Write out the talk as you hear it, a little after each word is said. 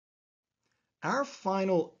Our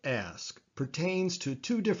final ask pertains to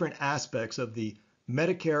two different aspects of the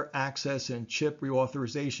Medicare Access and CHIP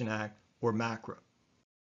Reauthorization Act, or MACRA.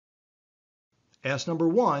 Ask number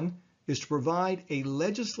one is to provide a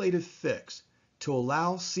legislative fix to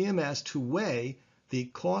allow CMS to weigh the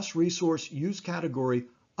cost resource use category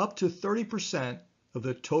up to 30% of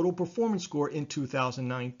the total performance score in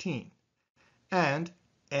 2019. And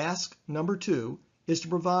ask number two is to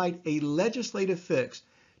provide a legislative fix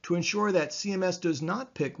to ensure that CMS does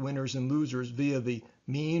not pick winners and losers via the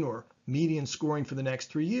mean or median scoring for the next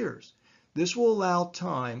 3 years. This will allow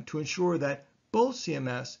time to ensure that both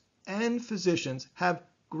CMS and physicians have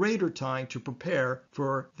greater time to prepare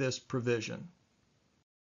for this provision.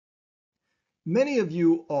 Many of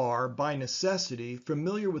you are, by necessity,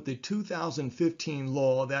 familiar with the 2015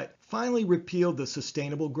 law that finally repealed the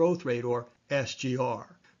Sustainable Growth Rate, or SGR.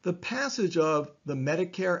 The passage of the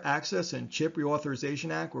Medicare Access and CHIP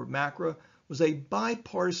Reauthorization Act, or MACRA, was a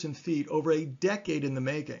bipartisan feat over a decade in the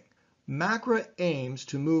making. MACRA aims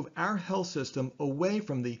to move our health system away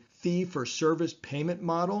from the fee-for-service payment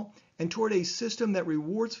model and toward a system that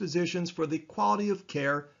rewards physicians for the quality of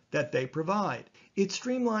care that they provide. It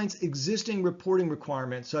streamlines existing reporting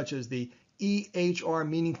requirements such as the EHR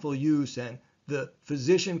meaningful use and the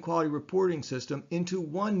physician quality reporting system into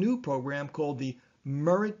one new program called the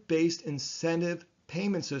Merit-Based Incentive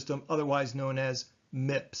Payment System, otherwise known as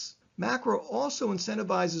MIPS. MACRA also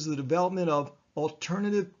incentivizes the development of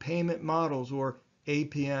alternative payment models, or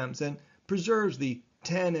APMs, and preserves the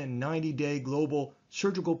 10 and 90-day global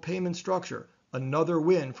surgical payment structure, another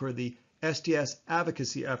win for the STS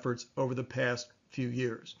advocacy efforts over the past few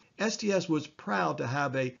years. STS was proud to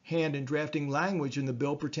have a hand in drafting language in the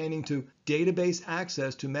bill pertaining to database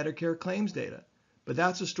access to Medicare claims data, but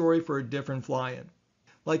that's a story for a different fly-in.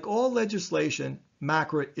 Like all legislation,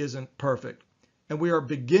 MACRA isn't perfect, and we are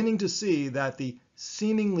beginning to see that the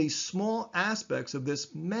seemingly small aspects of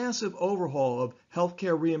this massive overhaul of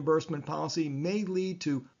healthcare reimbursement policy may lead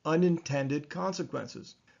to unintended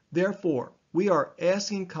consequences. Therefore, we are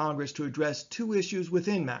asking Congress to address two issues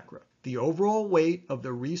within MACRA: the overall weight of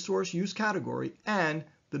the resource use category and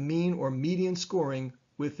the mean or median scoring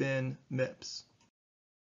within MIPS.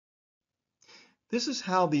 This is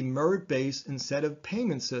how the Merit-Based Incentive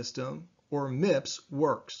Payment System, or MIPS,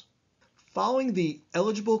 works. Following the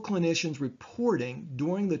eligible clinicians reporting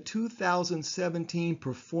during the 2017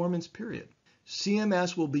 performance period,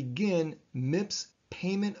 CMS will begin MIPS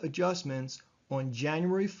payment adjustments on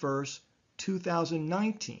January 1st,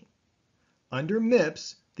 2019. Under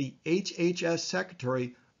MIPS, the HHS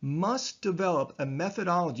Secretary must develop a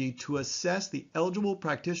methodology to assess the eligible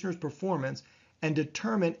practitioner's performance and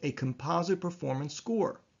determine a composite performance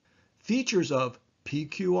score. Features of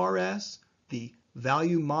PQRS, the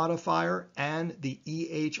value modifier, and the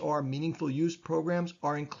EHR meaningful use programs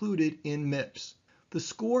are included in MIPS. The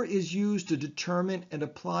score is used to determine and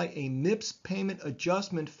apply a MIPS payment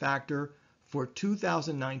adjustment factor for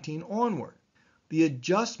 2019 onward. The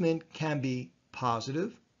adjustment can be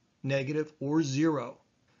positive, negative, or zero.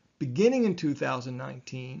 Beginning in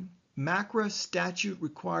 2019, MACRA statute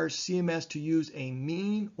requires CMS to use a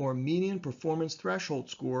mean or median performance threshold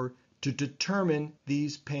score to determine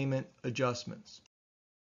these payment adjustments.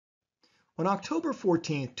 On October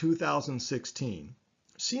 14, 2016,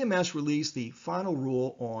 CMS released the final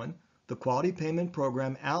rule on the Quality Payment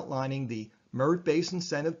Program outlining the Merit-Based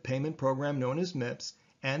Incentive Payment Program known as MIPS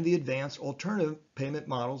and the Advanced Alternative Payment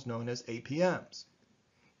Models known as APMs.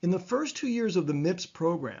 In the first 2 years of the MIPS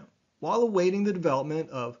program, while awaiting the development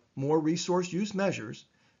of more resource use measures,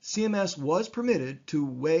 CMS was permitted to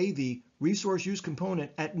weigh the resource use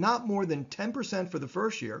component at not more than 10% for the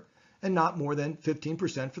first year and not more than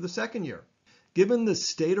 15% for the second year. Given the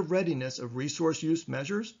state of readiness of resource use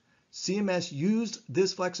measures, CMS used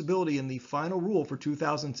this flexibility in the final rule for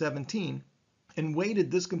 2017 and weighted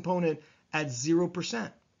this component at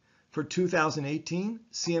 0%. For 2018,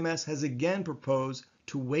 CMS has again proposed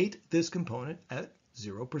to weight this component at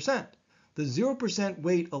 0%. The 0%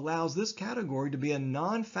 weight allows this category to be a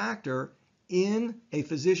non-factor in a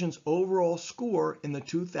physician's overall score in the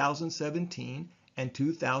 2017 and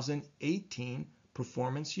 2018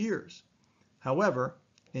 performance years. However,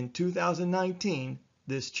 in 2019,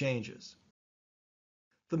 this changes.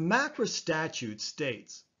 The MACRA statute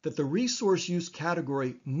states that the resource use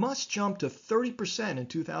category must jump to 30% in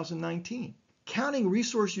 2019. Counting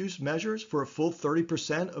resource use measures for a full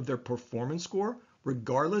 30% of their performance score,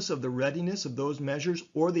 regardless of the readiness of those measures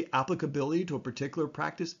or the applicability to a particular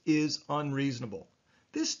practice, is unreasonable.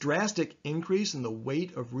 This drastic increase in the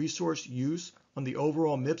weight of resource use on the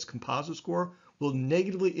overall MIPS composite score will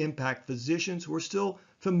negatively impact physicians who are still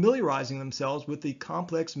familiarizing themselves with the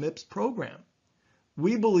complex MIPS program.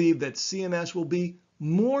 We believe that CMS will be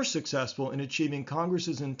more successful in achieving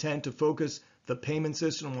Congress's intent to focus the payment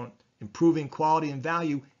system on improving quality and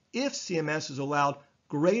value if CMS is allowed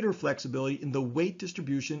greater flexibility in the weight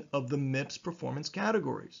distribution of the MIPS performance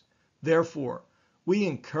categories. Therefore, we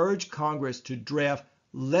encourage Congress to draft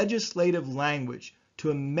legislative language to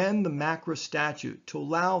amend the MACRA statute to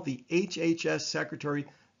allow the HHS Secretary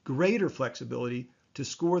greater flexibility to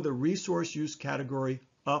score the resource use category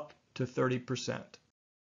up to 30%.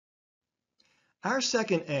 Our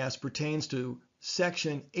second ask pertains to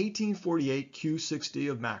Section 1848 Q6D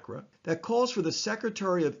of MACRA that calls for the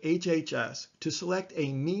Secretary of HHS to select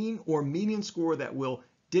a mean or median score that will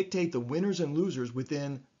dictate the winners and losers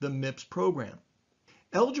within the MIPS program.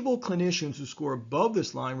 Eligible clinicians who score above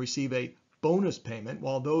this line receive a bonus payment,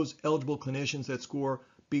 while those eligible clinicians that score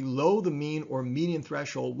below the mean or median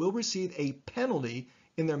threshold will receive a penalty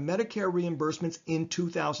in their Medicare reimbursements in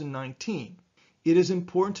 2019. It is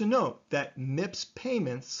important to note that MIPS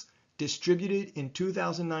payments distributed in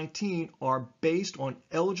 2019 are based on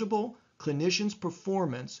eligible clinicians'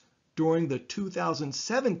 performance during the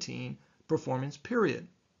 2017 performance period.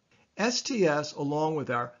 STS, along with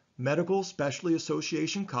our Medical Specialty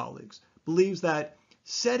Association colleagues, believes that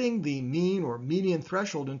setting the mean or median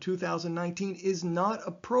threshold in 2019 is not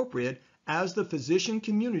appropriate as the physician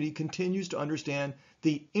community continues to understand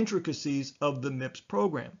the intricacies of the MIPS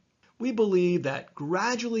program. We believe that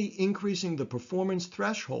gradually increasing the performance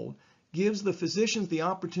threshold gives the physicians the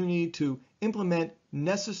opportunity to implement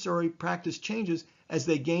necessary practice changes as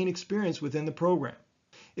they gain experience within the program.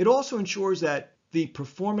 It also ensures that the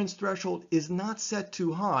performance threshold is not set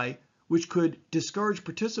too high, which could discourage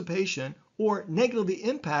participation or negatively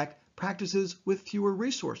impact practices with fewer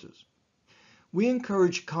resources. We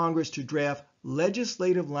encourage Congress to draft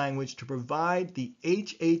legislative language to provide the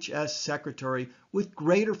HHS Secretary with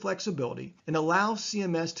greater flexibility and allow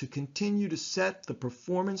CMS to continue to set the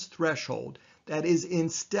performance threshold that is in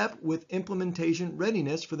step with implementation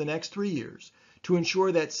readiness for the next 3 years to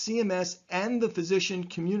ensure that CMS and the physician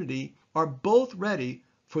community are both ready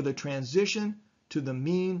for the transition to the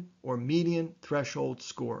mean or median threshold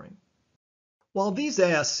scoring. While these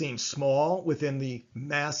asks seem small within the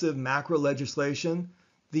massive MACRA legislation,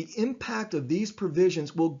 the impact of these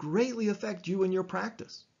provisions will greatly affect you and your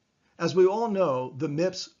practice. As we all know, the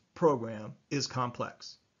MIPS program is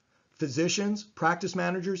complex. Physicians, practice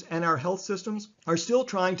managers, and our health systems are still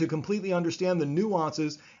trying to completely understand the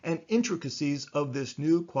nuances and intricacies of this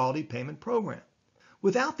new quality payment program.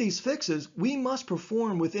 Without these fixes, we must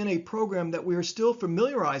perform within a program that we are still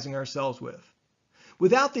familiarizing ourselves with.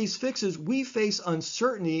 Without these fixes, we face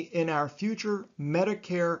uncertainty in our future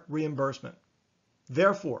Medicare reimbursement.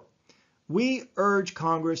 Therefore, we urge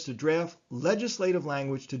Congress to draft legislative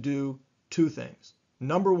language to do two things.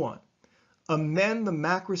 Number one, amend the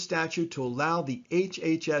MACRA statute to allow the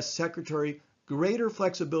HHS Secretary greater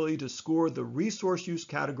flexibility to score the resource use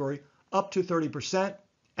category up to 30%.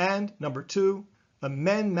 And number two,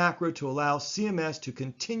 amend MACRA to allow CMS to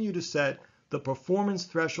continue to set the performance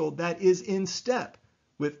threshold that is in step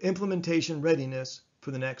with implementation readiness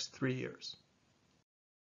for the next 3 years.